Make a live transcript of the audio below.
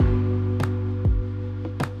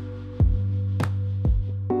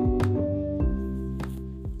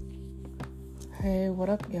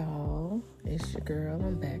up, y'all? It's your girl.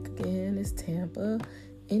 I'm back again. It's Tampa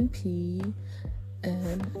NP,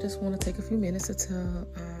 and I just want to take a few minutes to tell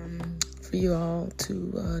for you all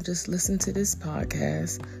to just listen to this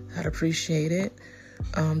podcast. I'd appreciate it.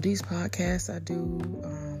 These podcasts I do,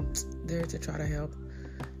 they're to try to help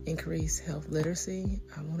increase health literacy.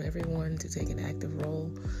 I want everyone to take an active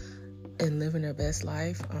role in living their best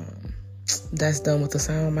life. That's done with a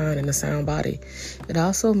sound mind and a sound body. It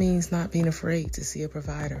also means not being afraid to see a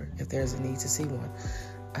provider if there's a need to see one.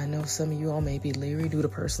 I know some of you all may be leery due to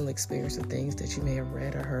personal experience of things that you may have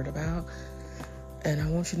read or heard about. And I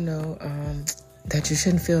want you to know that you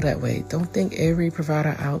shouldn't feel that way. Don't think every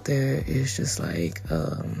provider out there is just like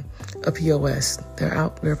a POS. There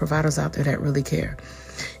are providers out there that really care.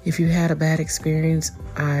 If you had a bad experience,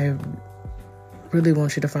 I really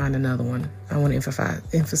want you to find another one. I want to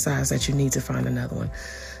emphasize that you need to find another one.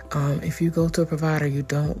 If you go to a provider, you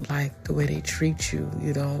don't like the way they treat you,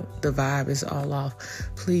 the vibe is all off,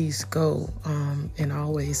 please go and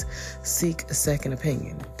always seek a second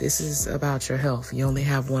opinion. This is about your health. You only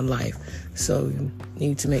have one life, so you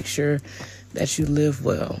need to make sure that you live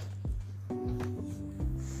well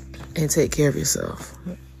and take care of yourself.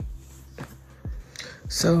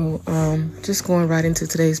 So just going right into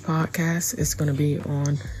today's podcast, it's going to be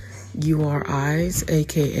on URIs,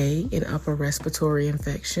 aka an upper respiratory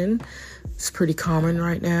infection. It's pretty common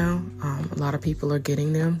right now. A lot of people are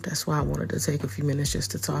getting them. That's why I wanted to take a few minutes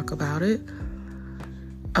just to talk about it.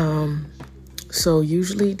 So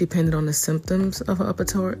usually, depending on the symptoms of an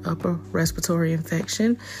upper respiratory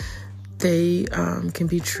infection, they can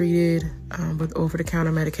be treated with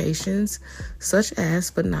over-the-counter medications, such as,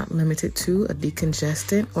 but not limited to, a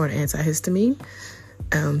decongestant or an antihistamine.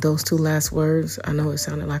 Those two last words, I know it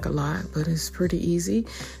sounded like a lot, but it's pretty easy.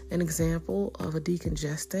 An example of a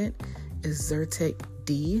decongestant is Zyrtec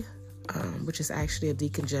D, which is actually a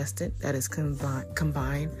decongestant that is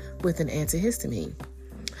combined with an antihistamine.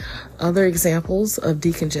 Other examples of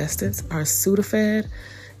decongestants are Sudafed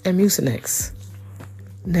and Mucinex.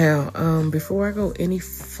 Now, before I go any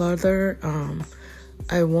further,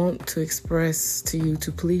 I want to express to you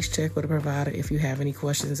to please check with a provider if you have any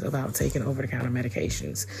questions about taking over-the-counter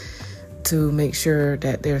medications to make sure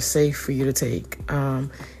that they're safe for you to take.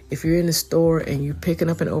 If you're in the store and you're picking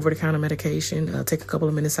up an over-the-counter medication, take a couple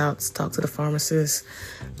of minutes out to talk to the pharmacist.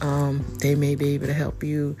 They may be able to help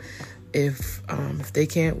you. If they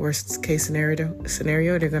can't, worst case scenario,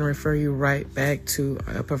 they're going to refer you right back to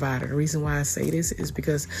a provider. The reason why I say this is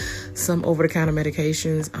because some over-the-counter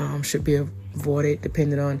medications should be avoided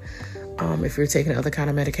depending on if you're taking other kind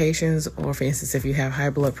of medications or, for instance, if you have high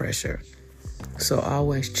blood pressure. So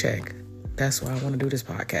always check. That's why I want to do this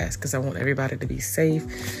podcast, because I want everybody to be safe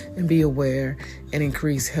and be aware and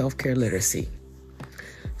increase healthcare literacy.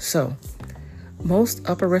 So most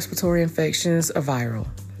upper respiratory infections are viral.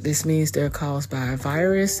 This means they're caused by a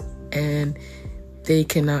virus and they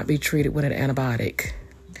cannot be treated with an antibiotic.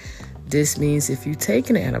 This means if you take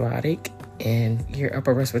an antibiotic and your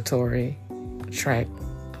upper respiratory tract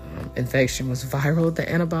infection was viral, the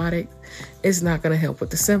antibiotic is not going to help with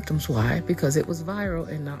the symptoms. Why? Because it was viral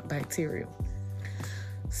and not bacterial.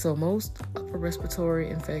 So most upper respiratory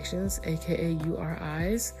infections, aka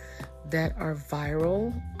URIs, that are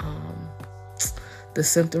viral, the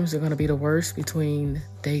symptoms are going to be the worst between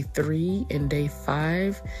day 3 and day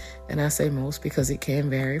 5. And I say most because it can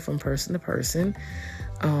vary from person to person.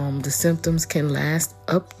 The symptoms can last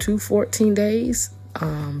up to 14 days,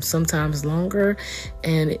 sometimes longer.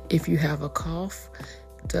 And if you have a cough,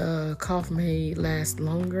 the cough may last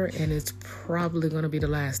longer, and it's probably going to be the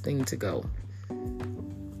last thing to go.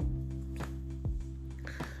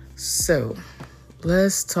 So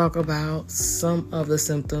let's talk about some of the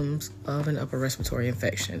symptoms of an upper respiratory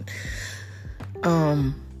infection.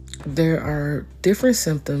 There are different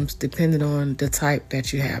symptoms depending on the type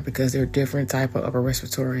that you have, because there are different type of upper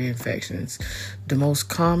respiratory infections. The most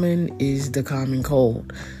common is the common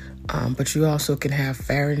cold, but you also can have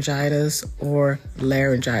pharyngitis or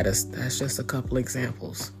laryngitis. That's just a couple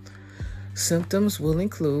examples. Symptoms will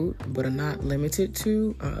include, but are not limited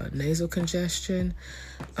to, nasal congestion.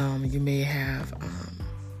 You may have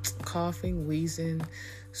coughing, wheezing,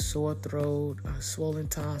 sore throat, swollen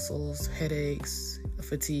tonsils, headaches,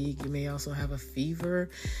 fatigue. You may also have a fever.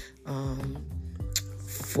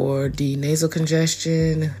 For the nasal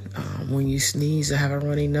congestion, when you sneeze or have a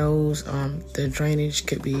runny nose, the drainage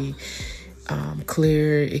could be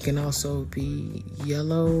clear. It can also be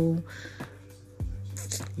yellow.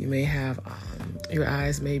 You may have your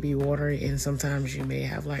eyes may be watery, and sometimes you may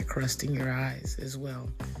have like crust in your eyes as well.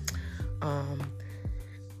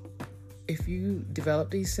 if you develop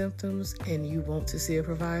these symptoms and you want to see a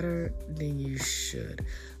provider, then you should.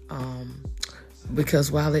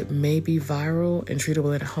 Because while it may be viral and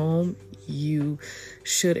treatable at home, you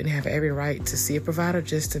should and have every right to see a provider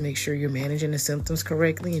just to make sure you're managing the symptoms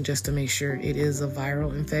correctly and just to make sure it is a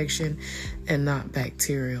viral infection and not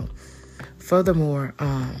bacterial. Furthermore,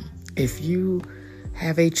 if you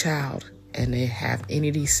have a child and they have any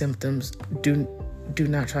of these symptoms, do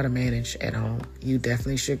not try to manage at home. You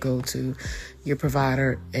definitely should go to your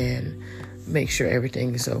provider and make sure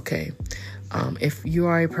everything is okay. If you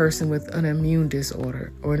are a person with an immune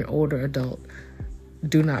disorder or an older adult,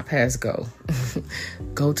 do not pass go.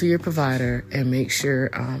 Go to your provider and make sure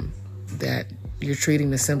that you're treating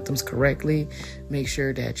the symptoms correctly. Make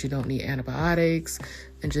sure that you don't need antibiotics,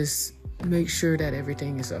 and just make sure that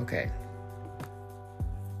everything is okay.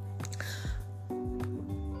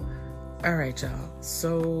 All right, y'all.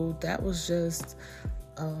 So that was just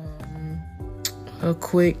a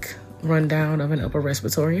quick rundown of an upper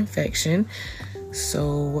respiratory infection.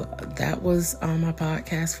 So that was my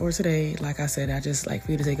podcast for today. Like I said, I just like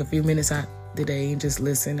for you to take a few minutes out the day and just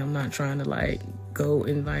listen. I'm not trying to go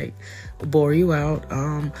and bore you out.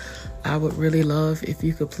 I would really love if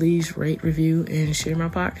you could please rate, review, and share my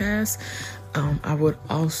podcast. I would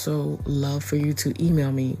also love for you to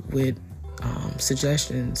email me with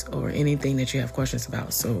suggestions or anything that you have questions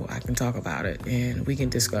about, so I can talk about it and we can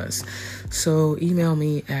discuss. So email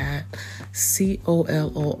me at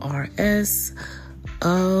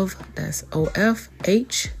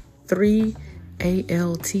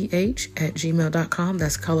colors3alth3alth@gmail.com.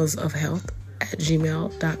 That's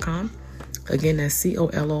colorsofhealth@gmail.com. Again, that's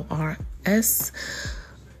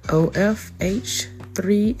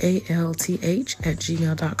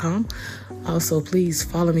colorsof3alth@gmail.com. Also, please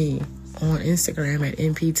follow me on Instagram at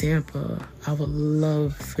NPTampa. I would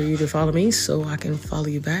love for you to follow me so I can follow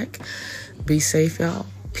you back. Be safe, y'all.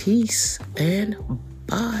 Peace and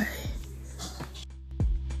bye.